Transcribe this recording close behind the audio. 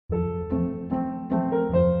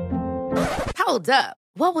Hold up.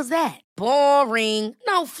 What was that? Boring.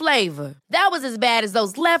 No flavor. That was as bad as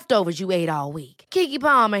those leftovers you ate all week. Keke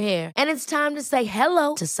Palmer here, and it's time to say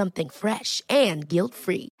hello to something fresh and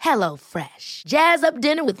guilt-free. Hello Fresh. Jazz up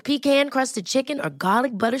dinner with pecan-crusted chicken or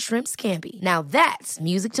garlic butter shrimp scampi. Now that's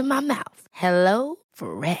music to my mouth. Hello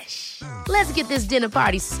Fresh. Let's get this dinner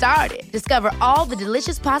party started. Discover all the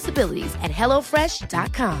delicious possibilities at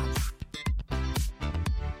hellofresh.com.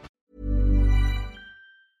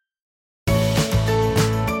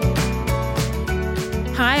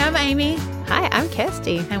 Hi, I'm Amy. Hi, I'm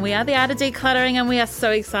Kirsty. And we are the Art of Decluttering, and we are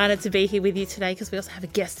so excited to be here with you today because we also have a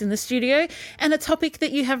guest in the studio and a topic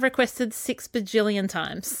that you have requested 6 bajillion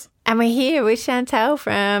times. And we're here with Chantel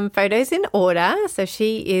from Photos in Order. So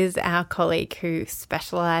she is our colleague who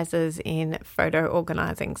specialises in photo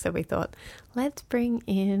organising. So we thought, let's bring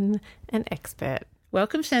in an expert.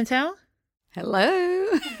 Welcome, Chantel. Hello.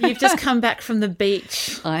 You've just come back from the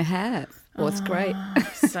beach. I have. Well, it's great.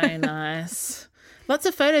 So nice. Lots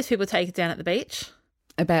of photos people take down at the beach.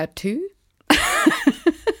 About 2.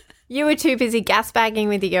 You were too busy gas bagging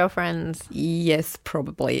with your girlfriends. Yes,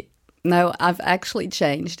 probably. No, I've actually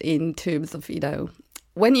changed in terms of,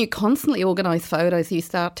 when you constantly organise photos, you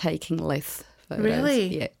start taking less photos.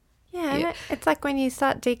 Really? Yeah. It's like when you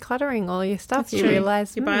start decluttering all your stuff, That's you true.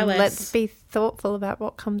 realise, You buy less. let's be thoughtful about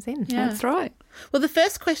what comes in. Yeah. That's right. Well, the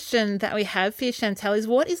first question that we have for you, Chantel, is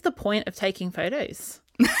what is the point of taking photos?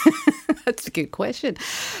 That's a good question.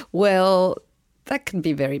 Well, that can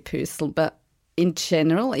be very personal, but in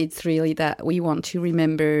general, it's really that we want to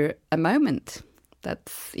remember a moment.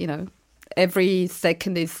 That's, every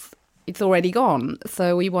second it's already gone.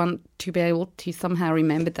 So we want to be able to somehow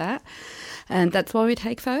remember that. And that's why we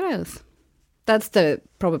take photos. That's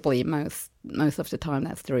probably most of the time,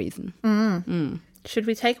 that's the reason. Should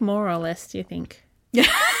we take more or less, do you think?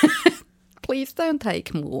 Please don't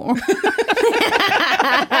take more.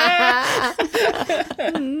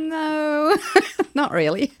 No, not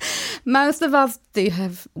really. Most of us do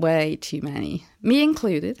have way too many, me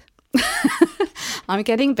included. I'm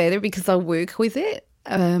getting better because I work with it.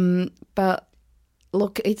 But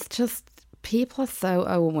look, it's just people are so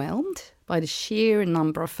overwhelmed by the sheer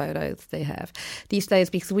number of photos they have these days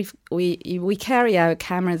because we carry our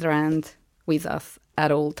cameras around with us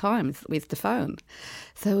at all times with the phone.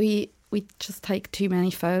 So we just take too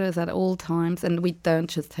many photos at all times, and we don't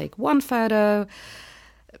just take one photo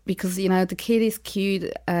because, the kid is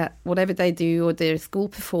cute at whatever they do or their school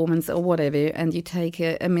performance or whatever, and you take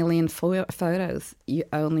a million photos. You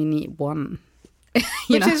only need one.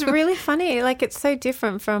 Which is really funny. Like, it's so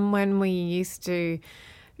different from when we used to,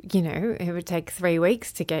 it would take 3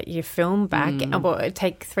 weeks to get your film back. Well, it would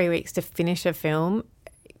take 3 weeks to finish a film,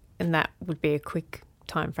 and that would be a quick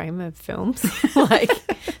time frame of films. Like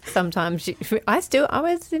sometimes I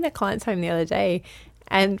was in a client's home the other day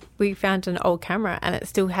and we found an old camera and it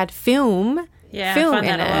still had film in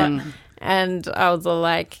it. And I was all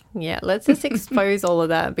like, let's just expose all of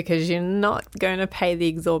that because you're not going to pay the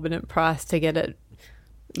exorbitant price to get it.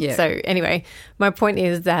 Yeah. So anyway, my point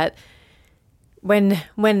is that when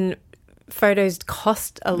photos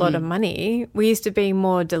cost a lot of money, we used to be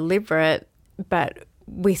more deliberate, but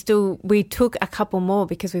we took a couple more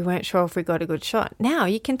because we weren't sure if we got a good shot. Now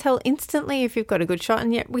you can tell instantly if you've got a good shot,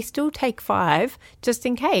 and yet we still take 5 just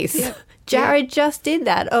in case. Yeah. Jared just did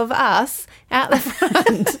that of us out the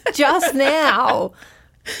front just now.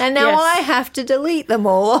 And now I have to delete them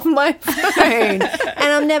all off my phone. And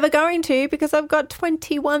I'm never going to because I've got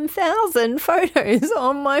 21,000 photos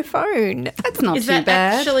on my phone. That's not Is too that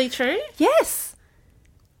bad. actually true? Yes.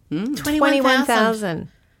 21,000.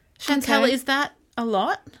 Chantel, is that a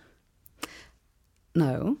lot?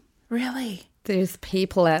 No. Really? There's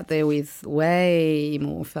people out there with way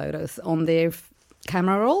more photos on their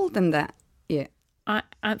camera roll than that. Yeah.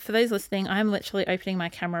 For those listening, I'm literally opening my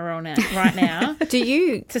camera roll right now.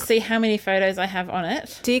 To see how many photos I have on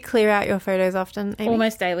it? Do you clear out your photos often, Amy?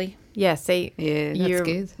 Almost daily. Yeah, see, that's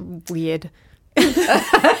good. Weird.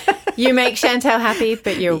 You make Chantel happy,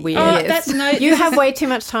 but you're weird. Oh, you have way too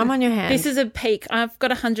much time on your hands. This is a peak. I've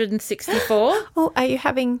got 164. Oh, are you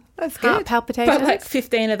having heart palpitations? But like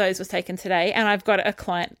 15 of those was taken today, and I've got a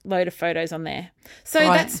client load of photos on there. So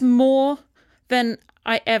that's more than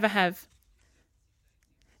I ever have.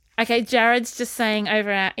 Okay, Jared's just saying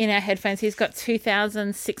in our headphones he's got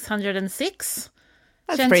 2,606.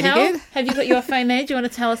 That's Chantel, pretty good. Have you got your phone there? Do you want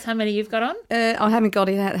to tell us how many you've got on? I haven't got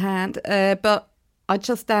it at hand, but I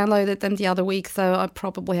just downloaded them the other week, so I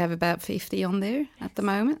probably have about 50 on there at the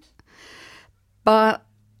moment.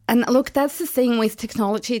 And look, that's the thing with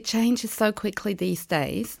technology. It changes so quickly these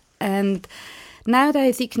days. And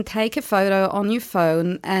nowadays you can take a photo on your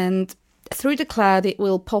phone and through the cloud, it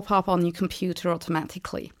will pop up on your computer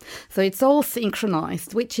automatically. So it's all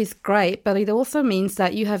synchronized, which is great, but it also means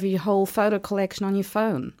that you have your whole photo collection on your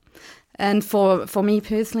phone. And for me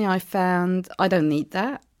personally, I found I don't need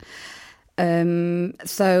that.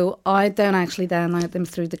 So I don't actually download them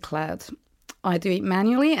through the cloud. I do it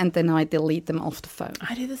manually and then I delete them off the phone.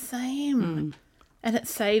 I do the same. And it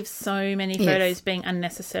saves so many photos being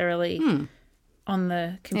unnecessarily on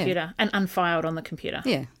the computer and unfiled on the computer.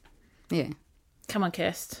 Yeah. Come on,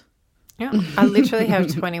 Kirst. Yeah, I literally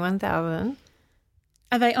have 21,000.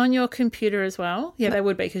 Are they on your computer as well? Yeah, they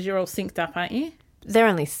would be because you're all synced up, aren't you? They're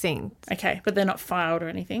only synced. Okay, but they're not filed or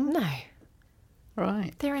anything? No.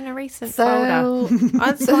 Right. They're in a recent folder.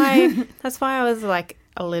 That's why I was like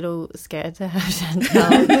a little scared to have Chantal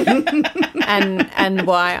and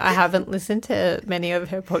why I haven't listened to many of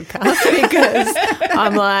her podcasts, because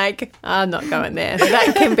I'm like, I'm not going there.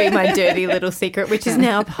 That can be my dirty little secret, which is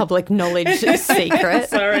now public knowledge secret.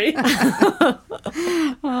 Sorry.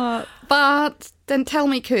 But then tell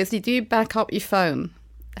me, Kirsty, do you back up your phone?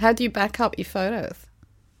 How do you back up your photos?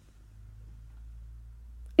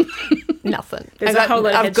 Nothing. There's a whole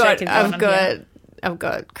lot of head shaking going on here. I've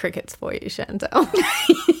got crickets for you, Chantal.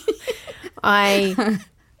 I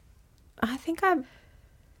think I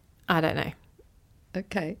don't know.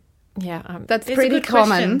 Okay. Yeah. That's pretty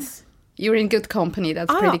common. Questions. You're in good company.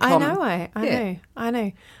 That's pretty common. I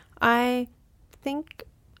know. I think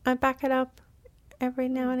I back it up every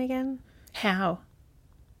now and again. How?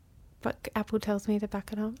 But Apple tells me to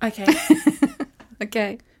back it up. Okay.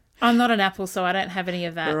 Okay. I'm not an Apple, so I don't have any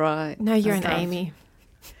of that. Right. No, you're an Amy.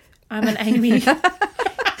 I'm an Amy.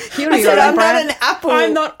 I'm not an Apple.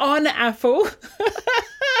 I'm not on Apple.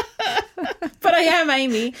 But I am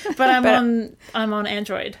Amy. But I'm on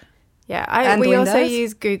Android. Yeah, we Windows? also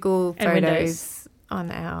use Google and Photos Windows.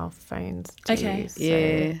 On our phones too. Okay. So.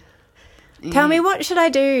 Yeah. Tell me, what should I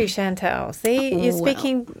do, Chantal? See, you're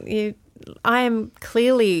speaking. I'm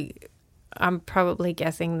probably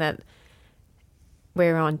guessing that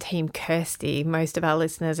we're on Team Kirsty. Most of our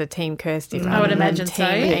listeners are Team Kirsty. I would imagine Team so.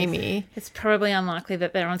 Amy. It's probably unlikely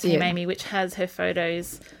that they're on Team Amy, which has her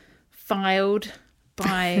photos filed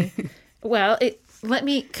by.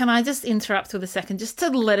 Can I just interrupt for a second just to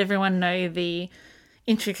let everyone know the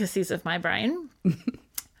intricacies of my brain?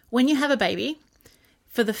 When you have a baby,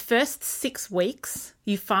 for the first 6 weeks,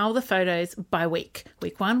 you file the photos by week.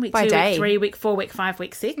 Week 1, week 2, week 3, week 4, week 5,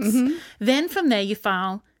 week 6. Mm-hmm. Then from there you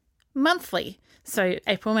file monthly. So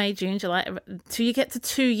April, May, June, July, till you get to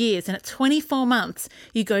 2 years. And at 24 months,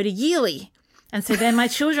 you go to yearly. And so then my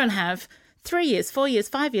children have 3 years, 4 years,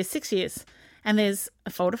 5 years, 6 years. And there's a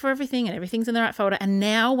folder for everything and everything's in the right folder. And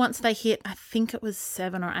now once they hit, I think it was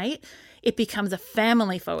 7 or 8, it becomes a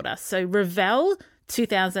family folder. So Revel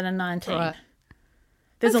 2019. Right.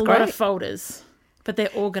 There's a lot of folders, but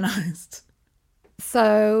they're organised.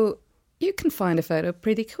 So you can find a photo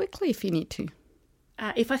pretty quickly if you need to.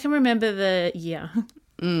 If I can remember the year,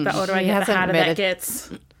 the older I get, the harder that gets.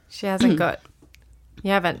 She hasn't got...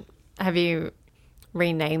 Have you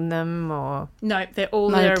renamed them or... No, they're all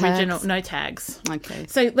their original, no tags. Okay.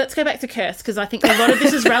 So let's go back to Kirst, because I think a lot of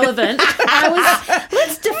this is relevant.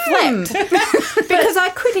 Let's deflect. Because I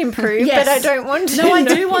could improve, but I don't want to. No, I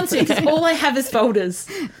do want to, because all I have is folders.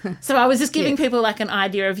 So I was just giving people like an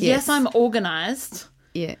idea of, yes, I'm organised,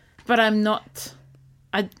 but I'm not...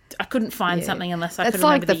 I couldn't find something unless I could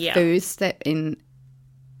remember the year. That's like the first step in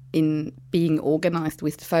being organised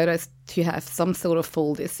with photos, to have some sort of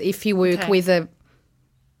folders. If you work with a,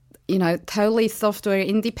 totally software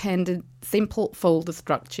independent, simple folder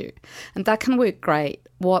structure, and that can work great.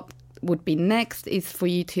 What would be next is for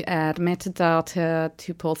you to add metadata,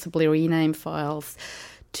 to possibly rename files,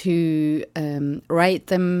 to rate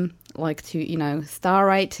them, like to, star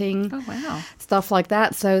rating. Oh, wow. Stuff like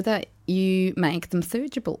that, so that you make them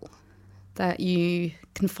searchable, that you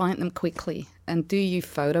can find them quickly and do your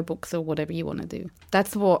photo books or whatever you want to do.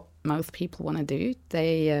 That's what most people want to do.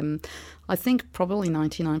 They, I think probably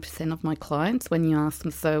 99% of my clients, when you ask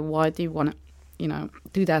them, so why do you want to,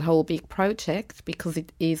 do that whole big project, because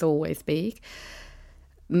it is always big,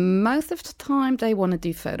 most of the time they want to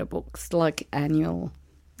do photo books, like annual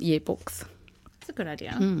yearbooks. That's a good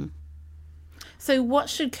idea. So what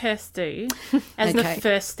should Kirst do as the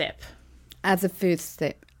first step? As a first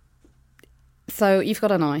step. So you've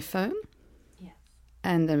got an iPhone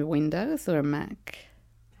and a Windows or a Mac.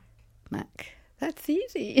 Mac. That's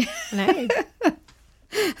easy. No.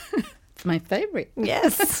 It's my favourite.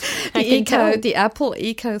 Yes. The Apple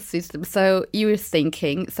ecosystem. So you were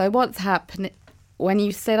thinking, so what's happening? when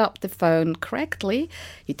you set up the phone correctly,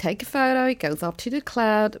 you take a photo, it goes up to the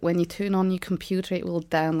cloud. When you turn on your computer, it will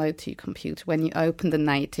download to your computer when you open the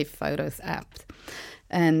native Photos app.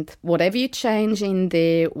 And whatever you change in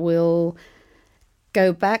there will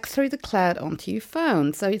go back through the cloud onto your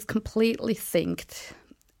phone. So it's completely synced.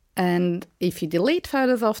 And if you delete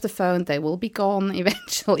photos off the phone, they will be gone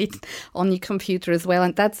eventually on your computer as well.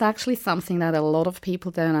 And that's actually something that a lot of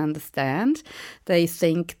people don't understand. They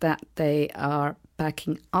think that they are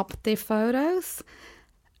backing up their photos,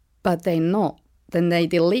 but they're not. Then they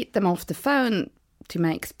delete them off the phone to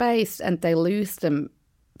make space and they lose them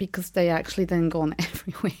because they actually then gone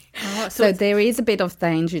everywhere. Oh, so there is a bit of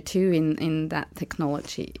danger too in that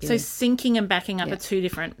technology. So syncing and backing up are two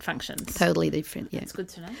different functions. Totally different, yeah. That's good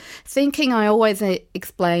to know. Syncing, I always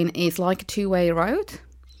explain, is like a two-way road,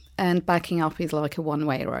 and backing up is like a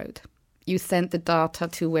one-way road. You send the data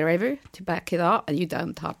to wherever to back it up and you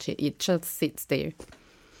don't touch it. It just sits there.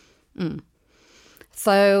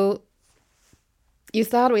 So you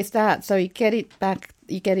start with that. So you get it back,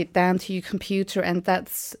 you get it down to your computer, and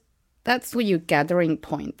that's where your gathering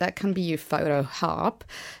point. That can be your photo hub.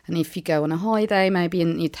 And if you go on a holiday, maybe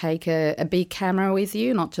and you take a big camera with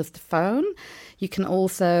you, not just a phone, you can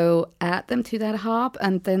also add them to that hub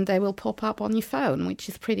and then they will pop up on your phone, which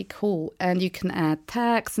is pretty cool. And you can add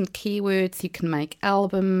tags and keywords. You can make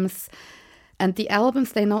albums. And the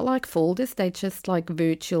albums, they're not like folders. They're just like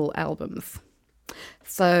virtual albums.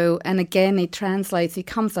 So, and again, it translates, it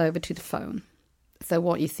comes over to the phone. So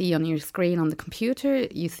what you see on your screen on the computer,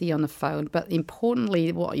 you see on the phone. But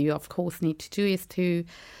importantly, what you, of course, need to do is to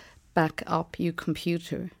back up your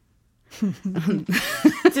computer.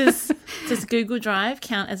 Does Google Drive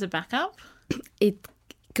count as a backup?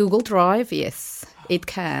 Google Drive, yes, it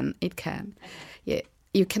can. It can. Yeah,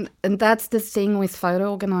 you can. And that's the thing with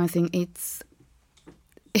photo organizing. It's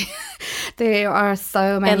there are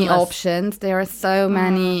so many options. There are so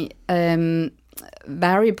many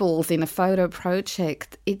variables in a photo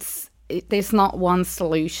project. There's not one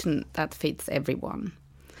solution that fits everyone.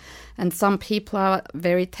 And some people are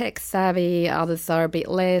very tech savvy, others are a bit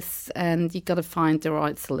less, and you've got to find the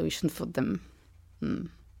right solution for them.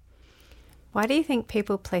 Why do you think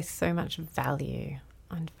people place so much value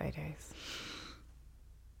on photos?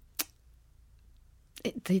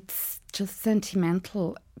 It's just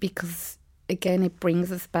sentimental because, again, it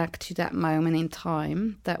brings us back to that moment in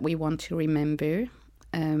time that we want to remember.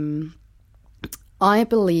 I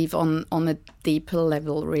believe on a deeper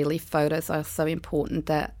level, really, photos are so important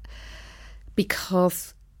that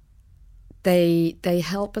because they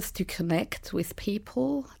help us to connect with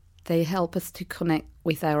people, they help us to connect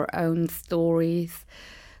with our own stories,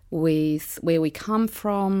 with where we come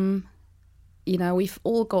from. You know, we've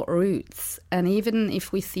all got roots, and even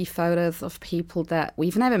if we see photos of people that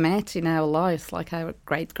we've never met in our lives, like our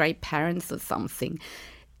great-great-parents or something,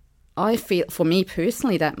 I feel, for me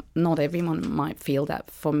personally, that not everyone might feel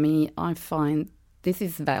that. For me, I find this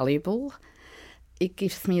is valuable. It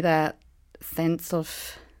gives me that sense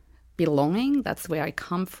of belonging. That's where I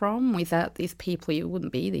come from. Without these people, you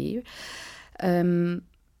wouldn't be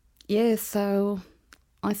there. So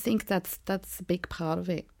I think that's a big part of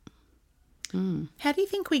it. How do you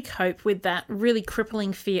think we cope with that really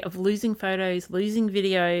crippling fear of losing photos, losing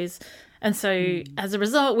videos? And so as a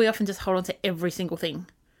result, we often just hold on to every single thing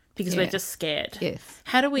because we're just scared. Yes.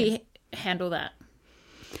 How do we handle that?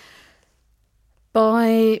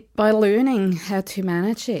 By learning how to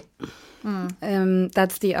manage it.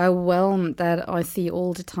 That's the overwhelm that I see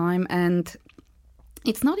all the time. And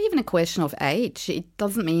it's not even a question of age. It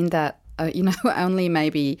doesn't mean that, only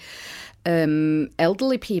maybe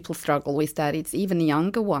elderly people struggle with that. It's even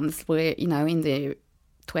younger ones where, in their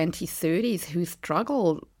 20s, 30s who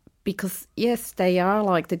struggle because, yes, they are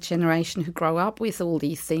like the generation who grow up with all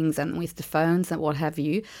these things and with the phones and what have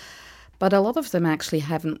you. But a lot of them actually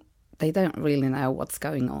they don't really know what's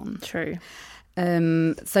going on. True.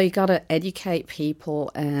 So you got to educate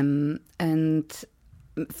people. And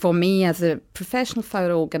for me, as a professional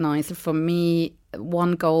photo organizer,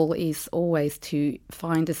 one goal is always to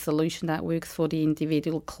find a solution that works for the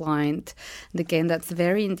individual client. And again, that's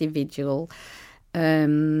very individual.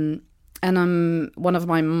 And one of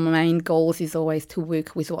my main goals is always to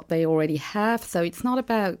work with what they already have. So it's not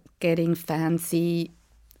about getting fancy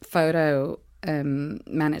photo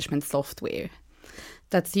management software.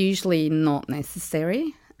 That's usually not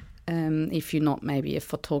necessary. If you're not maybe a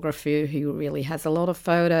photographer who really has a lot of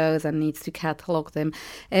photos and needs to catalogue them,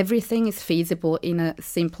 everything is feasible in a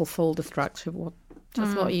simple folder structure.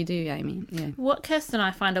 Just what you do, Amy. Yeah. What Kirsten and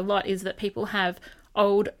I find a lot is that people have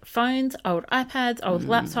old phones, old iPads, old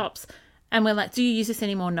laptops, And we're like, do you use this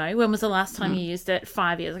anymore? No. When was the last time you used it?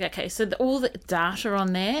 5 years. Like, okay, so all the data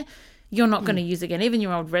on there, you're not going to use again. Even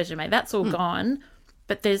your old resume, that's all gone.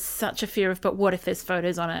 But there's such a fear of, but what if there's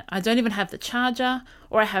photos on it? I don't even have the charger,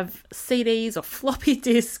 or I have CDs or floppy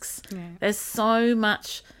disks. Yeah. There's so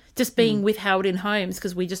much just being withheld in homes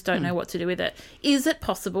because we just don't know what to do with it. Is it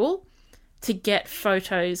possible to get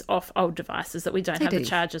photos off old devices that we don't have the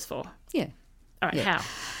chargers for? Yeah. All right, how?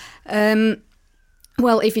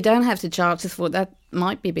 Well, if you don't have the chargers for it, that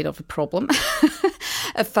might be a bit of a problem.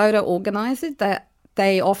 A photo organizer, that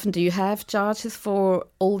they often do have chargers for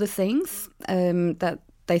all the things that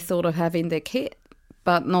they sort of have in their kit,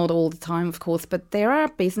 but not all the time, of course. But there are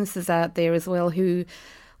businesses out there as well who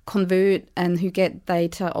convert and who get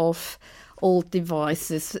data off all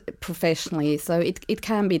devices professionally. So it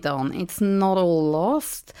can be done. It's not all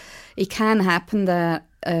lost. It can happen that...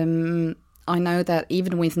 I know that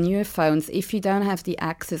even with newer phones, if you don't have the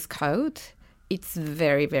access code, it's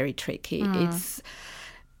very, very tricky. It's,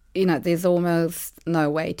 there's almost no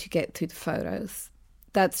way to get to the photos.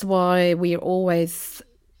 That's why we're always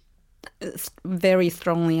very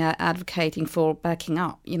strongly advocating for backing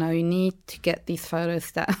up. You need to get these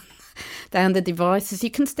photos down the devices.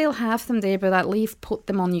 You can still have them there, but at least put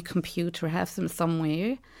them on your computer, have them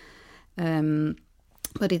somewhere.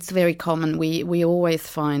 But it's very common. We always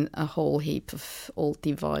find a whole heap of old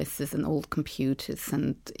devices and old computers,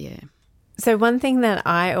 and yeah. So one thing that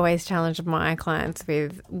I always challenge my clients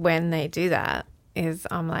with when they do that is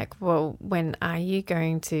I'm like, well, when are you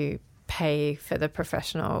going to pay for the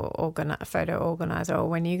professional photo organizer, or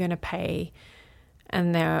when are you going to pay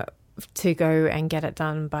to go and get it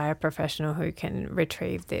done by a professional who can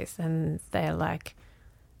retrieve this? And they're like,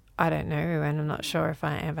 I don't know, and I'm not sure if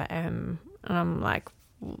I ever am. And I'm like,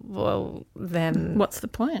 well, then what's the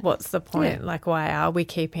point? Yeah. Like, why are we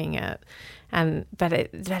keeping it? But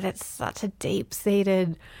it's such a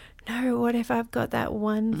deep-seated, no, what if I've got that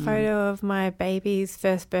one photo of my baby's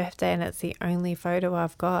first birthday and it's the only photo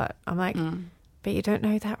I've got? I'm like, but you don't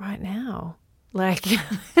know that right now. Like,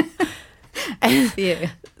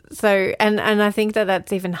 yeah. So, and I think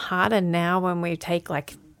that's even harder now when we take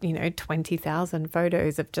 20,000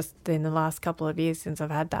 photos of just in the last couple of years since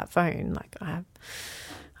I've had that phone. Like, I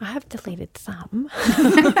have deleted some.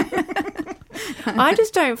 I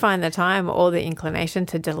just don't find the time or the inclination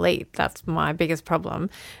to delete. That's my biggest problem.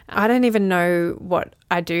 I don't even know what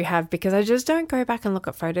I do have because I just don't go back and look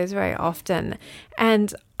at photos very often.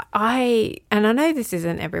 And I know this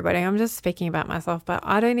isn't everybody, I'm just speaking about myself, but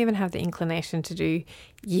I don't even have the inclination to do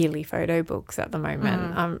yearly photo books at the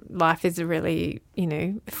moment. Life is really,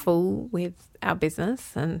 full with our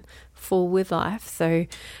business and full with life. So,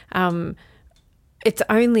 it's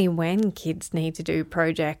only when kids need to do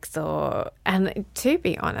projects and to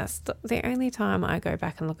be honest, the only time I go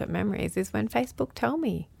back and look at memories is when Facebook tell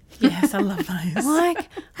me. Yes, I love those.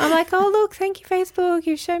 I'm like, oh, look, thank you, Facebook.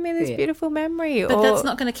 You've shown me this beautiful memory. But that's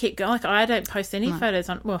not going to keep going. Like, I don't post any photos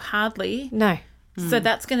on, well, hardly. No. So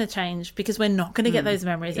that's going to change because we're not going to get those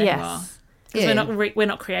memories anymore. Because we're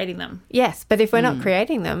not creating them. Yes, but if we're not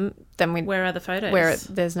creating them, then where are the photos?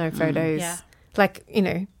 There's no photos. Yeah. Like,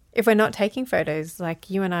 if we're not taking photos, like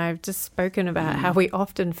you and I have just spoken about how we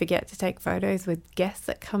often forget to take photos with guests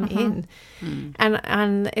that come in.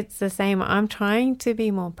 And it's the same. I'm trying to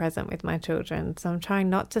be more present with my children. So I'm trying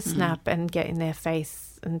not to snap and get in their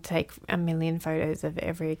face and take a million photos of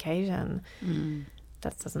every occasion.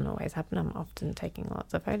 That doesn't always happen. I'm often taking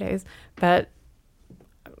lots of photos. But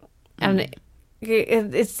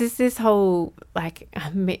it's just this whole,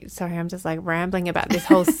 sorry, I'm just rambling about this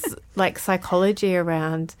whole psychology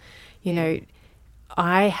around,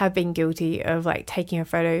 I have been guilty of taking a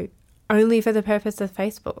photo only for the purpose of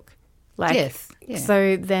Facebook. Yes. Yeah.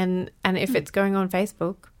 So then, and if it's going on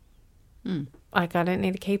Facebook, I don't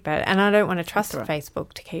need to keep it. And I don't want to trust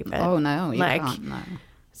Facebook to keep it. Oh, no, you can't, no.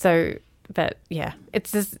 So... But yeah,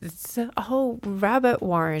 it's a whole rabbit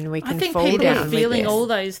warren we can fall down. I think people are feeling all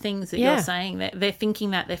those things that you're saying. That they're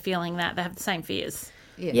thinking that, they're feeling that, they have the same fears.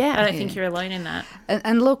 Yeah. I don't think you're alone in that.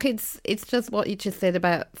 And look, it's just what you just said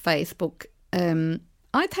about Facebook.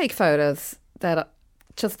 I take photos that are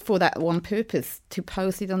just for that one purpose, to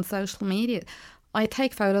post it on social media. I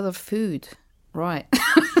take photos of food, right?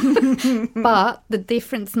 But the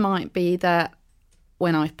difference might be that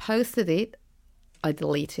when I posted it, I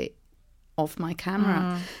delete it off my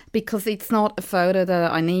camera because it's not a photo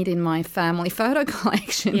that I need in my family photo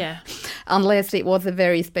collection. Yeah. Unless it was a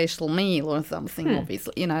very special meal or something,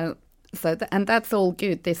 obviously, So and that's all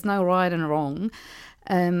good. There's no right and wrong.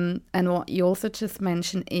 And what you also just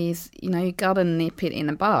mentioned is, you got to nip it in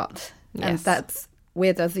the bud. Yes. And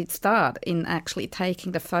where does it start in actually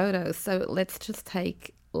taking the photos? So let's just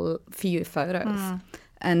take few photos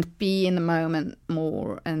and be in the moment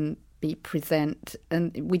more and be present.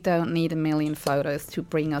 And we don't need a million photos to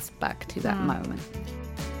bring us back to that moment.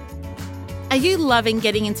 Are you loving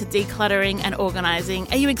getting into decluttering and organising?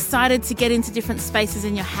 Are you excited to get into different spaces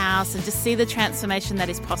in your house and to see the transformation that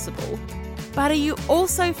is possible? But are you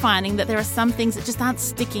also finding that there are some things that just aren't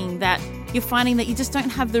sticking, that you're finding that you just don't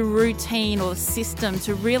have the routine or the system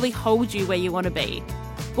to really hold you where you want to be?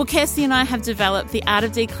 Well, Kirsty and I have developed the Art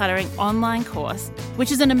of Decluttering online course,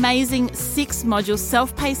 which is an amazing 6-module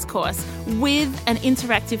self-paced course with an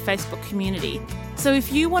interactive Facebook community. So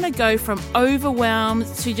if you want to go from overwhelmed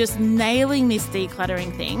to just nailing this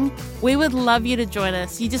decluttering thing, we would love you to join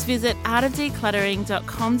us. You just visit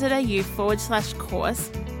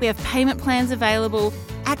artofdecluttering.com.au/course. We have payment plans available.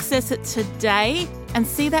 Access it today and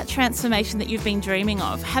see that transformation that you've been dreaming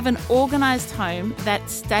of. Have an organised home that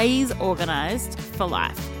stays organised for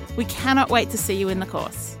life. We cannot wait to see you in the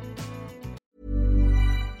course.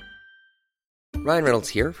 Ryan Reynolds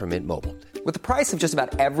here from Mint Mobile. With the price of just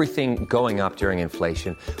about everything going up during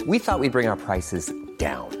inflation, we thought we'd bring our prices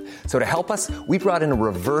down. So to help us, we brought in a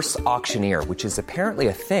reverse auctioneer, which is apparently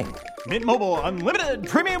a thing. Mint Mobile Unlimited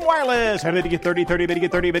Premium Wireless. How to get 30, 30, how to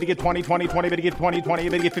get 30, how to get 20, 20, 20, how to get 20, 20, how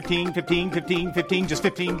to get 15, 15, 15, 15, just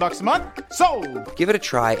 $15 a month? Sold! Give it a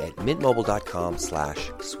try at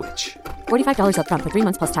mintmobile.com/switch. $45 up front for 3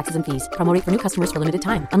 months plus taxes and fees. Promo rate for new customers for limited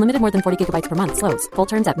time. Unlimited more than 40 gigabytes per month. Slows full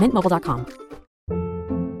terms at mintmobile.com.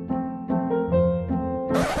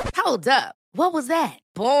 Hold up. What was that?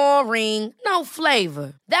 Boring. No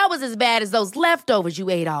flavor. That was as bad as those leftovers you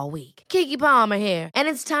ate all week. Keke Palmer here, and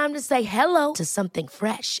it's time to say hello to something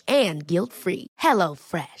fresh and guilt-free. Hello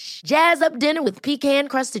Fresh. Jazz up dinner with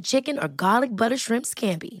pecan-crusted chicken or garlic butter shrimp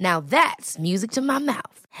scampi. Now that's music to my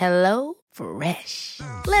mouth. Hello Fresh.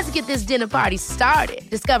 Let's get this dinner party started.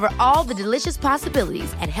 Discover all the delicious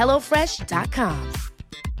possibilities at hellofresh.com.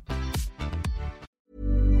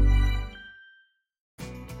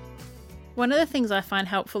 One of the things I find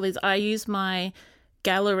helpful is I use my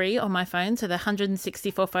gallery on my phone, so the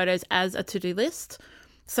 164 photos, as a to-do list.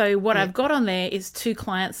 So what I've got on there is 2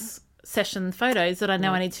 clients' session photos that I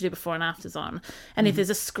know I need to do before and afters on. And if there's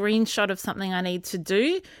a screenshot of something I need to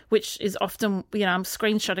do, which is often, I'm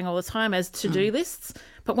screenshotting all the time as to-do lists,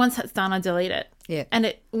 but once that's done, I delete it. Yeah.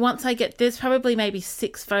 And once I get, there's probably maybe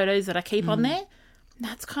 6 photos that I keep on there.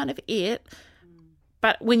 That's kind of it.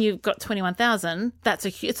 But when you've got 21,000,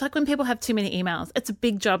 it's like when people have too many emails. It's a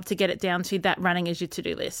big job to get it down to that running as your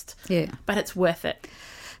to-do list. Yeah. But it's worth it.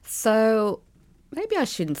 So maybe I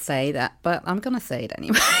shouldn't say that, but I'm going to say it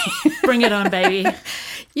anyway. Bring it on, baby.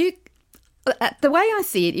 The way I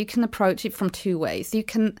see it, you can approach it from 2 ways. You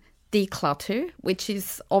can declutter, which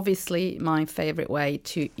is obviously my favourite way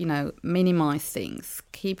to, minimise things,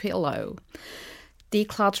 keep it low.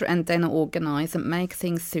 Declutter and then organise and make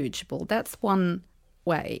things suitable. That's one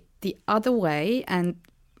way. The other way, and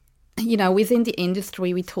within the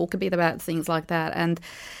industry we talk a bit about things like that, and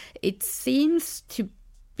it seems to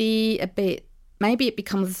be maybe it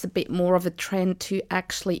becomes a bit more of a trend to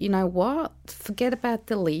actually, forget about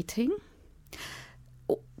deleting,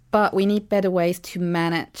 but we need better ways to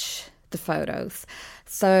manage the photos.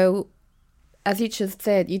 So as you just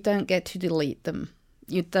said, you don't get to delete them.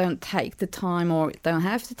 You don't take the time or don't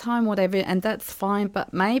have the time, whatever, and that's fine.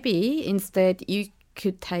 But maybe instead you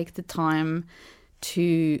could take the time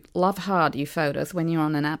to love heart your photos. When you're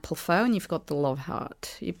on an Apple phone, you've got the love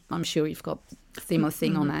heart. I'm sure you've got a similar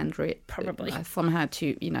thing on Android. Probably. Somehow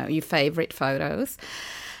to, your favourite photos.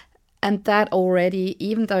 And that already,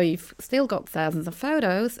 even though you've still got thousands of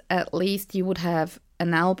photos, at least you would have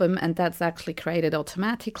an album, and that's actually created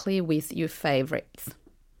automatically with your favourites.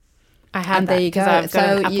 I had that because I've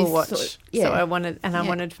got an Apple Watch. So I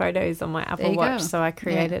wanted photos on my Apple Watch, so I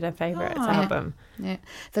created a favourites album. Yeah.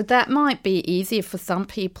 So that might be easier for some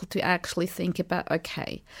people to actually think about,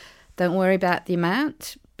 okay, don't worry about the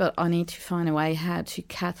amount, but I need to find a way how to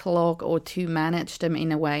catalogue or to manage them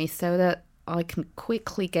in a way so that I can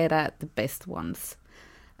quickly get at the best ones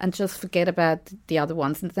and just forget about the other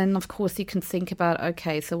ones. And then, of course, you can think about,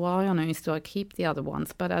 okay, so why on earth do I keep the other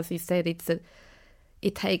ones? But as you said, it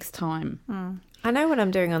takes time. I know what I'm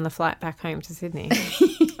doing on the flight back home to Sydney.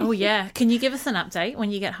 Oh, yeah. Can you give us an update when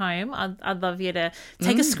you get home? I'd love you to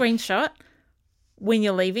take a screenshot when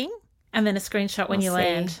you're leaving and then a screenshot when you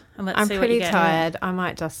land. And let's I'm see pretty what you get. tired. I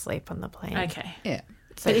might just sleep on the plane. Okay. Yeah.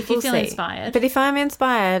 So but if you feel inspired. But if I'm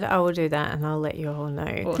inspired, I will do that and I'll let you all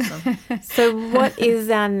know. Awesome. So what is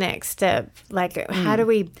our next step? Like, how do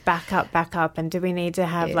we back up? And do we need to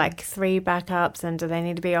have like 3 backups, and do they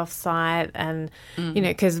need to be off-site? And, you know,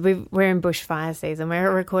 because we're in bushfire season.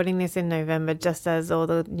 We're recording this in November just as all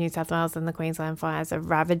the New South Wales and the Queensland fires are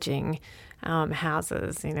ravaging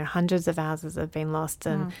houses. You know, hundreds of houses have been lost,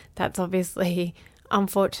 and that's obviously,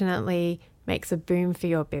 unfortunately, makes a boom for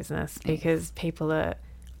your business because people are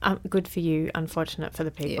good for you, unfortunate for the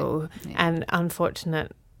people, and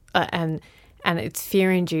unfortunate and it's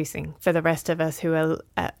fear-inducing for the rest of us who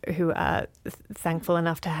are thankful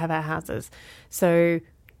enough to have our houses. So,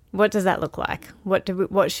 what does that look like?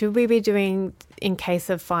 What should we be doing in case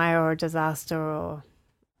of fire or disaster? Or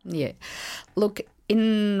look,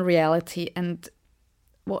 in reality, and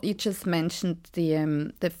what you just mentioned,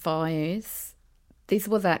 the fires, this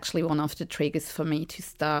was actually one of the triggers for me to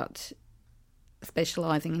start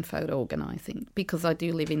specialising in photo organising, because I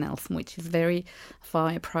do live in Nelson, which is very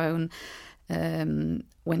fire prone. When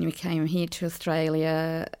we came here to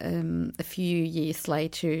Australia, a few years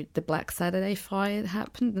later, the Black Saturday fire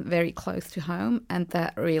happened very close to home, and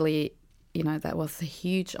that really, you know, that was a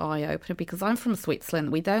huge eye-opener, because I'm from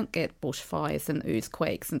Switzerland. We don't get bushfires and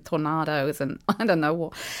earthquakes and tornadoes and I don't know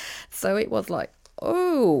what. So it was like,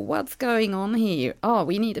 oh, what's going on here? Oh,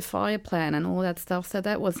 we need a fire plan and all that stuff. So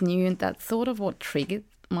that was new, and that's sort of what triggered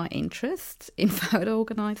my interest in photo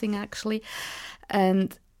organising, actually.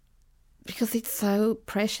 And because it's so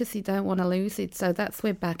precious, you don't want to lose it. So that's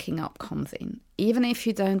where backing up comes in. Even if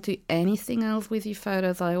you don't do anything else with your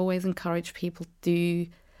photos, I always encourage people to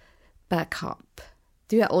back up.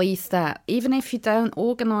 Do at least that. Even if you don't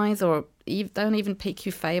organise or you don't even pick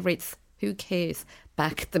your favourites, who cares?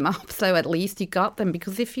 Back them up, so at least you got them,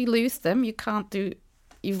 because if you lose them,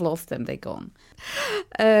 you've lost them, they're gone.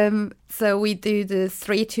 So we do the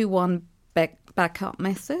 3-2-1 backup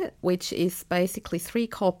method, which is basically 3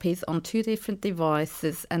 copies on 2 different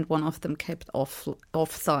devices, and one of them kept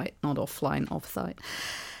off-site, not offline, off-site.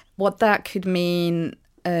 What that could mean,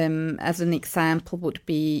 as an example, would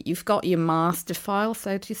be you've got your master file,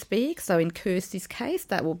 so to speak. So in Kirsty's case,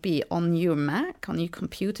 that will be on your Mac, on your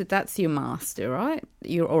computer. That's your master, right?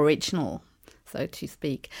 Your original, so to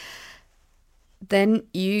speak. Then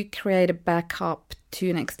you create a backup to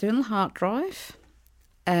an external hard drive,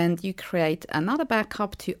 and you create another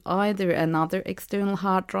backup to either another external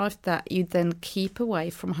hard drive that you then keep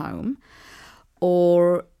away from home,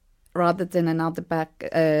 or rather than another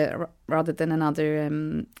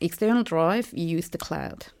external drive, you use the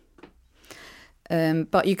cloud.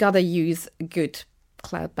 But you gotta use a good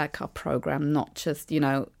cloud backup program, not just, you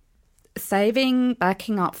know,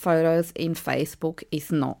 backing up photos in Facebook is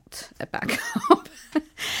not a backup.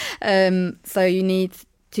 So you need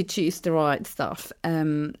to choose the right stuff,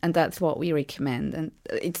 and that's what we recommend. And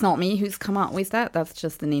it's not me who's come up with that. That's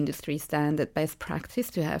just an industry standard best practice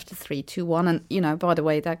to have the 3-2-1. And, you know, by the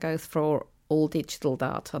way, that goes for all digital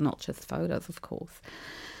data, not just photos, of course.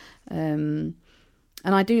 And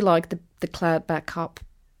I do like the cloud backup,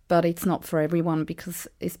 but it's not for everyone, because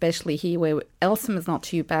especially here where Eltham is not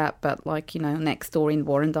too bad, but like, you know, next door in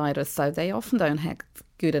Warrandyte or so, they often don't have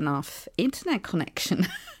good enough internet connection.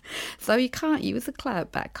 So you can't use a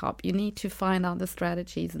cloud backup. You need to find other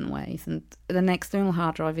strategies and ways. And an external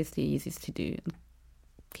hard drive is the easiest to do.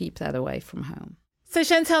 Keep that away from home. So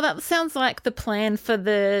Chantal, that sounds like the plan for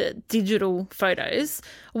the digital photos.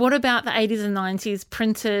 What about the 80s and 90s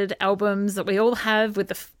printed albums that we all have with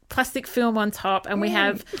the plastic film on top, and we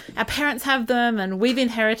have, our parents have them and we've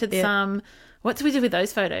inherited some. What do we do with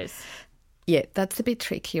those photos? Yeah, that's a bit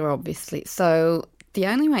trickier, obviously. So the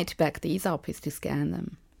only way to back these up is to scan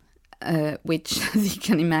them. Which, as you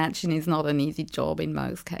can imagine, is not an easy job in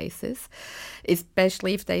most cases,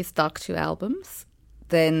 especially if they stuck to albums.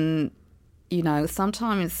 Then, you know,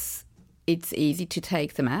 sometimes it's easy to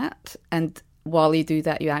take them out, and while you do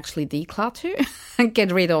that, you actually declutter and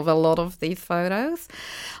get rid of a lot of these photos.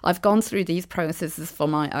 I've gone through these processes for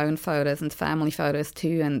my own photos and family photos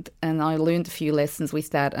too, and I learned a few lessons with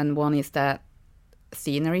that, and one is that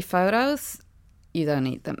scenery photos, you don't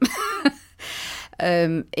need them.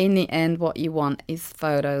 In the end, what you want is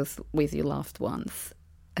photos with your loved ones.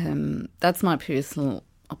 That's my personal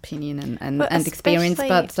opinion and experience.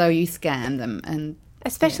 But so you scan them, and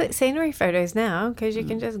especially scenery photos now, because you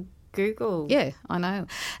can just Google. Yeah, I know.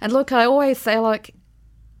 And look, I always say, like,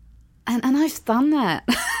 and I've done that,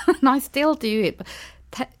 and I still do it.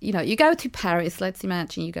 But you know, you go to Paris. Let's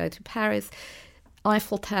imagine you go to Paris,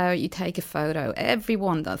 Eiffel Tower. You take a photo.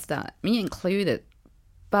 Everyone does that, me included.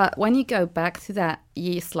 But when you go back to that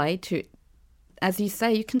years later, as you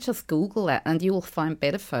say, you can just Google that and you will find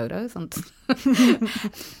better photos. And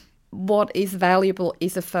what is valuable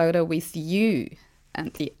is a photo with you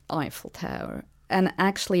and the Eiffel Tower. And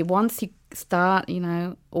actually, once you start,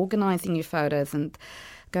 organising your photos and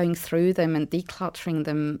going through them and decluttering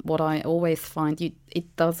them, what I always find,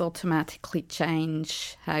 it does automatically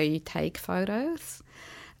change how you take photos.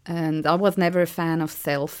 And I was never a fan of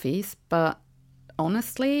selfies, but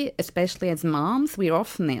honestly, especially as moms, we're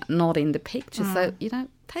often not in the picture. So,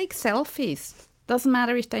 take selfies. Doesn't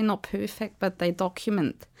matter if they're not perfect, but they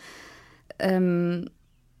document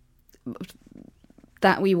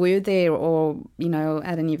that we were there or,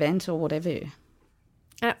 at an event or whatever.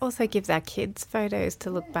 It also gives our kids photos to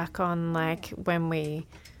look back on, like when we,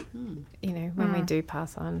 when we do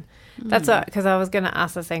pass on. That's because I was going to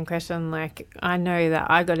ask the same question. Like, I know that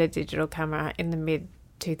I got a digital camera in the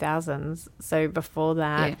mid-2000s. So before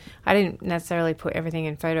that, I didn't necessarily put everything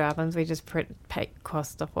in photo albums. We just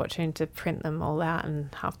cost a fortune to print them all out,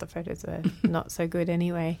 and half the photos were not so good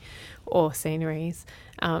anyway, or sceneries.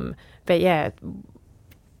 But yeah,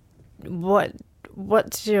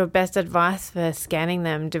 What's your best advice for scanning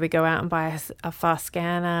them? Do we go out and buy a fast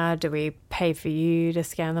scanner? Do we pay for you to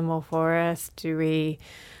scan them all for us? Do we,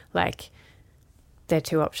 there are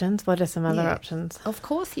two options. What are some other options? Of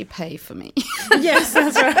course you pay for me. Yes,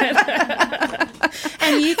 that's right.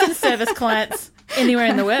 And you can service clients anywhere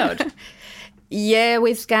in the world. Yeah,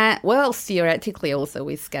 we scan. Well, theoretically also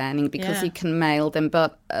with scanning because you can mail them,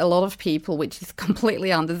 but a lot of people, which is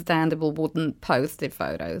completely understandable, wouldn't post their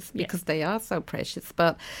photos because they are so precious.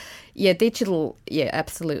 But digital,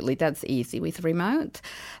 absolutely, that's easy with remote.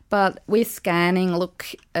 But with scanning, look,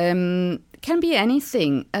 can be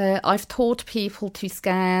anything. I've taught people to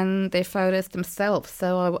scan their photos themselves.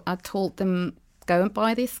 So I taught them, go and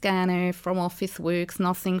buy this scanner from Officeworks,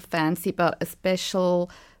 nothing fancy, but a special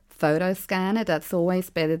photo scanner. That's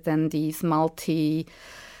always better than these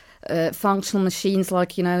functional machines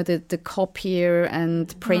like, the copier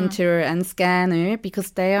and printer and scanner,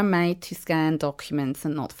 because they are made to scan documents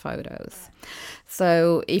and not photos.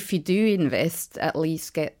 So if you do invest, at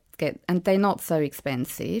least get and they're not so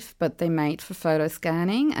expensive, but they're made for photo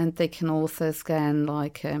scanning, and they can also scan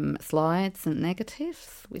slides and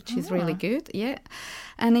negatives, which is really good. Yeah.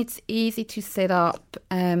 And it's easy to set up.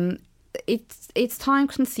 It's time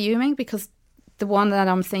consuming because the one that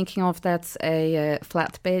I'm thinking of, that's a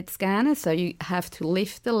flatbed scanner. So you have to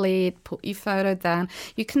lift the lid, put your photo down.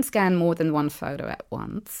 You can scan more than one photo at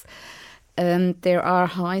once. There are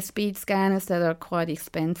high-speed scanners that are quite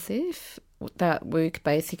expensive that work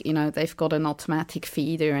basically, they've got an automatic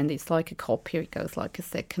feeder and it's like a copier. It goes like a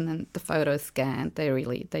second and the photo's scanned.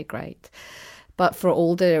 They're great. But for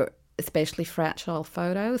older, especially fragile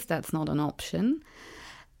photos, that's not an option.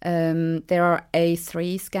 There are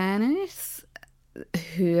A3 scanners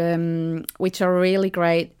which are really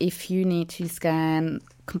great if you need to scan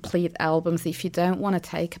complete albums, if you don't want to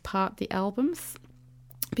take apart the albums.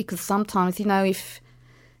 Because sometimes,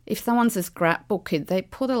 if someone's a scrapbooker, they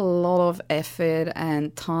put a lot of effort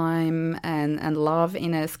and time and love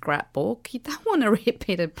in a scrapbook. You don't want to rip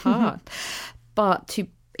it apart. But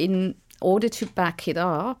in order to back it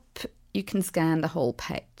up, you can scan the whole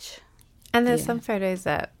page. And there's some photos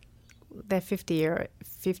that they're 50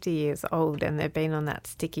 years old and they've been on that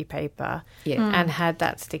sticky paper and had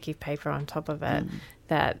that sticky paper on top of it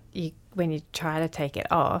that when you try to take it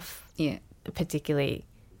off, particularly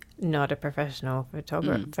not a professional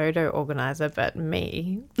photo organizer, but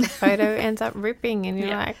me, the photo ends up ripping and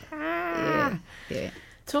you're like, ah. Yeah.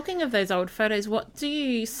 Talking of those old photos, what do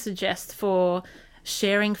you suggest for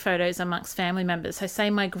sharing photos amongst family members? So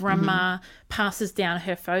say my grandma passes down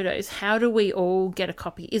her photos. How do we all get a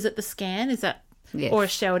copy? Is it the scan? Is that or a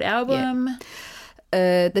shelled album?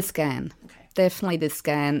 The scan. Okay. Definitely the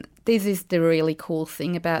scan. This is the really cool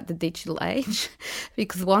thing about the digital age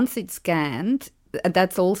because once it's scanned,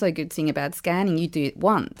 that's also a good thing about scanning. You do it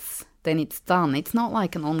once, then it's done. It's not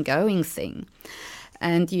like an ongoing thing.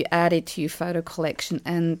 And you add it to your photo collection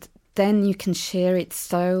and then you can share it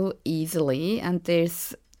so easily. And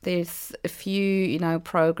there's a few,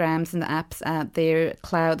 programs and apps out there,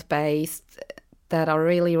 cloud-based, that are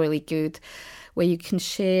really, really good, where you can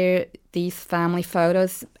share these family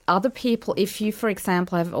photos. Other people, if you, for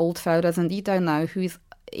example, have old photos and you don't know who's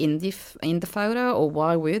in the photo or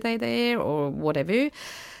why were they there or whatever,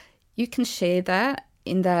 you can share that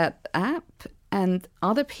in that app. And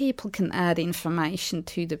other people can add information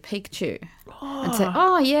to the picture and say,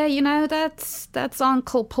 oh, yeah, that's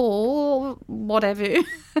Uncle Paul, whatever.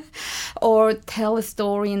 Or tell a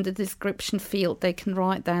story in the description field. They can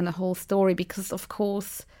write down the whole story because, of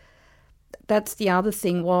course, that's the other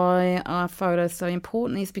thing why our photos are so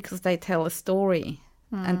important, is because they tell a story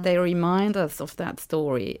and they remind us of that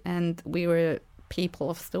story, and we were people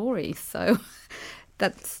of stories. So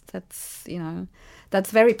that's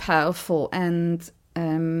very powerful. And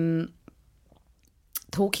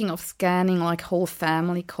talking of scanning like whole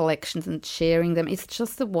family collections and sharing them, it's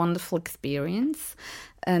just a wonderful experience.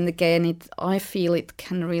 And again, I feel it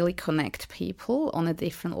can really connect people on a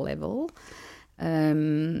different level.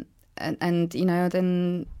 And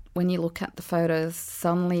then when you look at the photos,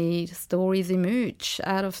 suddenly stories emerge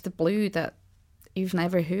out of the blue that you've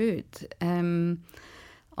never heard.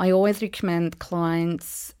 I always recommend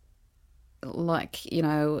clients, like,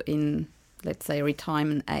 in, let's say,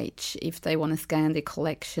 retirement age, if they want to scan their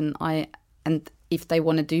collection, and if they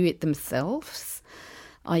want to do it themselves,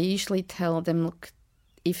 I usually tell them, look,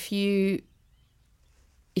 if you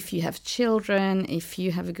have children, if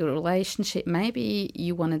you have a good relationship, maybe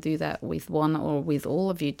you want to do that with one or with all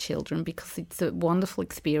of your children, because it's a wonderful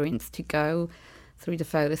experience to go through the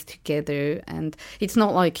photos together. And it's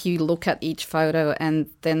not like you look at each photo and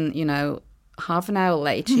then, half an hour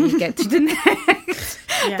later you get to the next.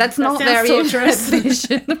 Yeah, that's not very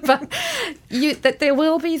efficient. But that there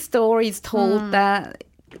will be stories told that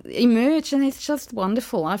emerge, and it's just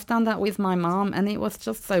wonderful. I've done that with my mom, and it was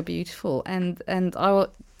just so beautiful. And I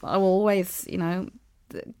will always,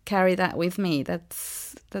 carry that with me.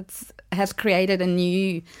 That's has created a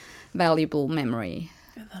new valuable memory,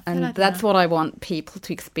 and that's what I want people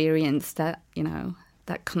to experience. That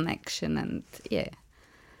that connection, and yeah.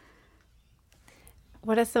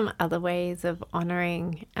 What are some other ways of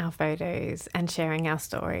honouring our photos and sharing our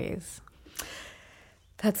stories?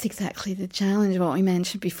 That's exactly the challenge, what we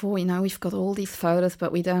mentioned before. We've got all these photos,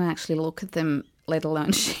 but we don't actually look at them, let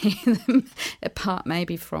alone share them, apart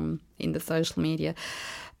maybe from in the social media.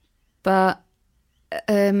 But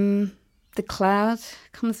the cloud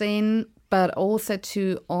comes in, but also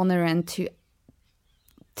to honour and to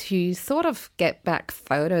sort of get back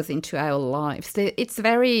photos into our lives. It's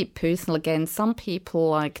very personal. Again, some people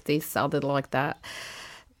like this, others like that.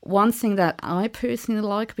 One thing that I personally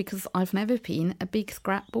like, because I've never been a big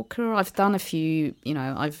scrapbooker, I've done a few,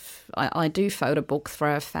 I do photo books for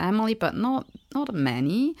our family, but not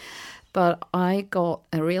many. But I got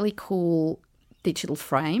a really cool digital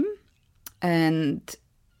frame, and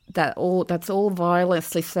that's all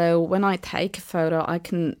wirelessly. So when I take a photo, I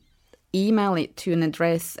can email it to an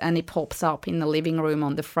address and it pops up in the living room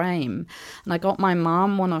on the frame. And I got my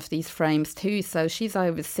mum one of these frames too, so she's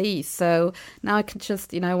overseas. So now I can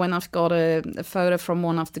just, when I've got a photo from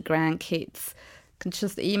one of the grandkids, can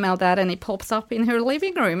just email that and it pops up in her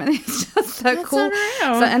living room, and it's just so That's cool.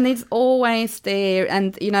 So, and it's always there,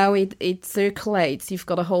 and it circulates. You've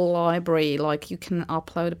got a whole library, like you can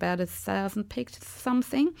upload about 1,000 pictures or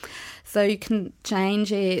something, so you can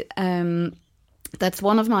change it. That's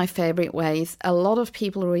one of my favourite ways. A lot of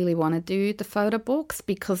people really want to do the photo books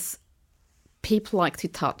because people like to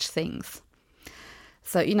touch things.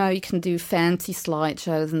 So, you can do fancy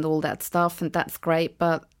slideshows and all that stuff, and that's great,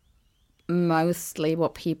 but mostly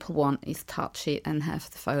what people want is touch it and have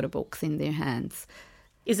the photo books in their hands.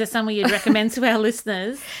 Is there somewhere you'd recommend to our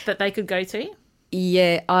listeners that they could go to?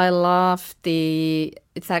 Yeah, I love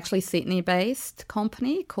it's actually Sydney-based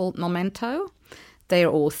company called Momento. They're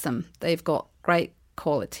awesome. They've got great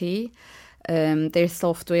quality. Their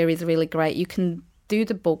software is really great. You can do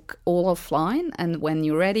the book all offline, and when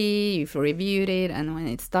you're ready, you've reviewed it, and when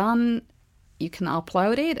it's done, you can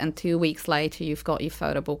upload it, and 2 weeks later, you've got your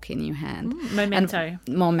photo book in your hand. Momento.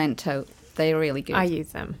 They're really good. I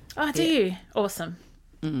use them. Oh, do you? Awesome.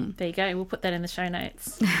 There you go. We'll put that in the show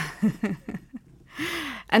notes.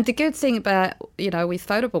 And the good thing about, with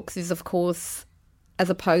photo books is, of course,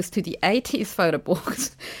 as opposed to the 80s photo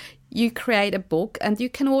books, you create a book and you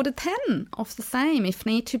can order 10 of the same if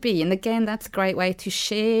need to be. And again, that's a great way to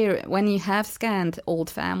share when you have scanned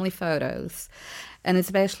old family photos. And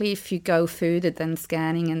especially if you go further than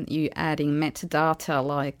scanning and you adding metadata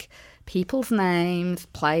like people's names,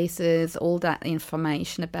 places, all that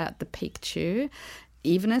information about the picture,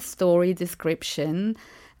 even a story description,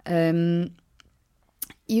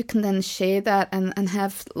 you can then share that and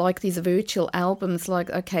have like these virtual albums,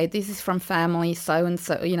 like, okay, this is from family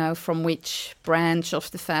so-and-so, from which branch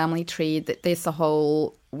of the family tree. That there's a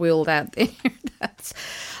whole world out there that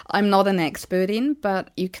I'm not an expert in,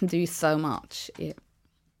 but you can do so much. Yeah.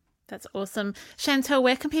 That's awesome. Chantal,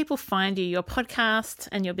 where can people find you, your podcast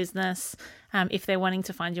and your business, if they're wanting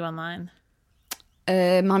to find you online?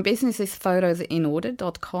 My business is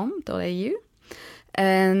photosinorder.com.au.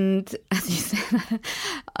 And as you said,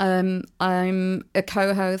 I'm a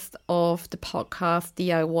co-host of the podcast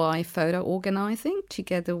DIY Photo Organising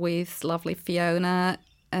together with lovely Fiona.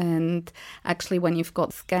 And actually, when you've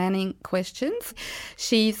got scanning questions,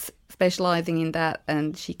 she's specialising in that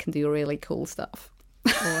and she can do really cool stuff.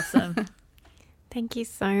 Awesome. Thank you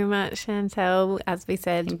so much, Chantel. As we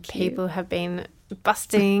said, people have been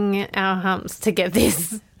busting our humps to get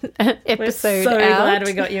this episode We're so out. glad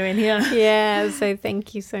we got you in here. Yeah, so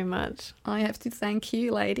thank you so much. I have to thank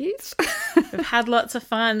you, ladies. We've had lots of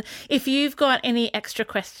fun. If you've got any extra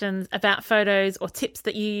questions about photos or tips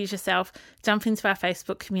that you use yourself, jump into our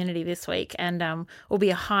Facebook community this week and we'll be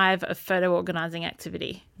a hive of photo organising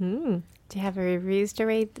activity. Do you have a reviews to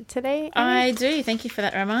read today, Amy? I do. Thank you for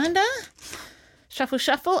that reminder. Shuffle,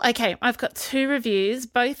 shuffle. Okay, I've got 2 reviews.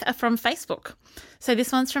 Both are from Facebook. So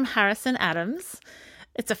this one's from Harrison Adams.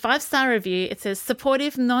 It's a 5-star review. It says,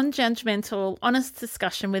 supportive, non-judgmental, honest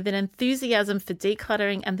discussion with an enthusiasm for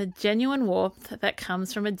decluttering and the genuine warmth that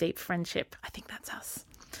comes from a deep friendship. I think that's us.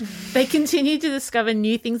 They continue to discover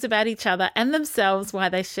new things about each other and themselves while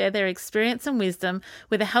they share their experience and wisdom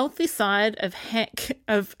with a healthy side with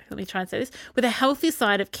a healthy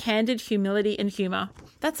side of candid humility and humour.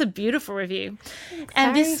 That's a beautiful review. Thanks,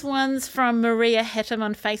 and Harry. this one's from Maria Hettam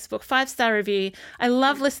on Facebook, 5-star review. I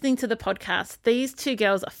love listening to the podcast. These 2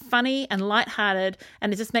 girls are funny and lighthearted,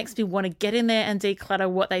 and it just makes me want to get in there and declutter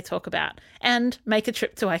what they talk about and make a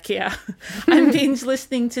trip to IKEA. I'm binge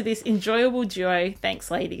listening to this enjoyable duo.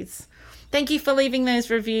 Thanks, ladies. Thank you for leaving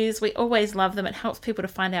those reviews. We always love them. It helps people to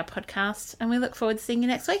find our podcast, and we look forward to seeing you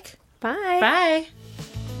next week. Bye. Bye.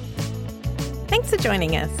 Thanks for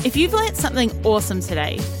joining us. If you've learnt something awesome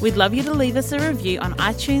today, we'd love you to leave us a review on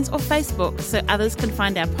iTunes or Facebook so others can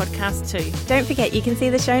find our podcast too. Don't forget you can see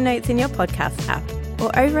the show notes in your podcast app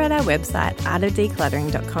or over at our website,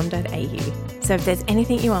 artofdecluttering.com.au. So if there's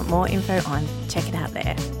anything you want more info on, check it out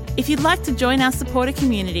there. If you'd like to join our supporter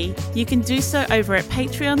community, you can do so over at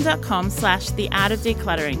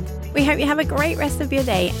patreon.com/theartofdecluttering. We hope you have a great rest of your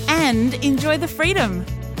day. And enjoy the freedom.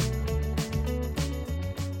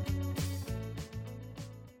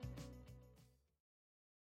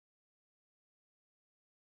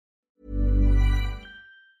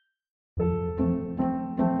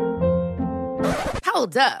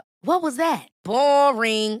 Hold up. What was that?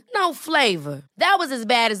 Boring. No flavor. That was as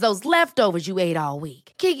bad as those leftovers you ate all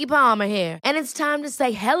week. Keke Palmer here, and it's time to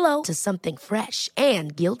say hello to something fresh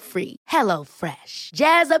and guilt-free. Hello Fresh.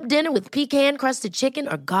 Jazz up dinner with pecan-crusted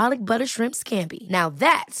chicken or garlic butter shrimp scampi. Now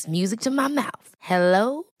that's music to my mouth.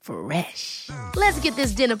 Hello Fresh. Let's get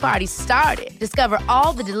this dinner party started. Discover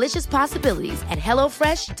all the delicious possibilities at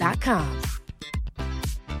HelloFresh.com.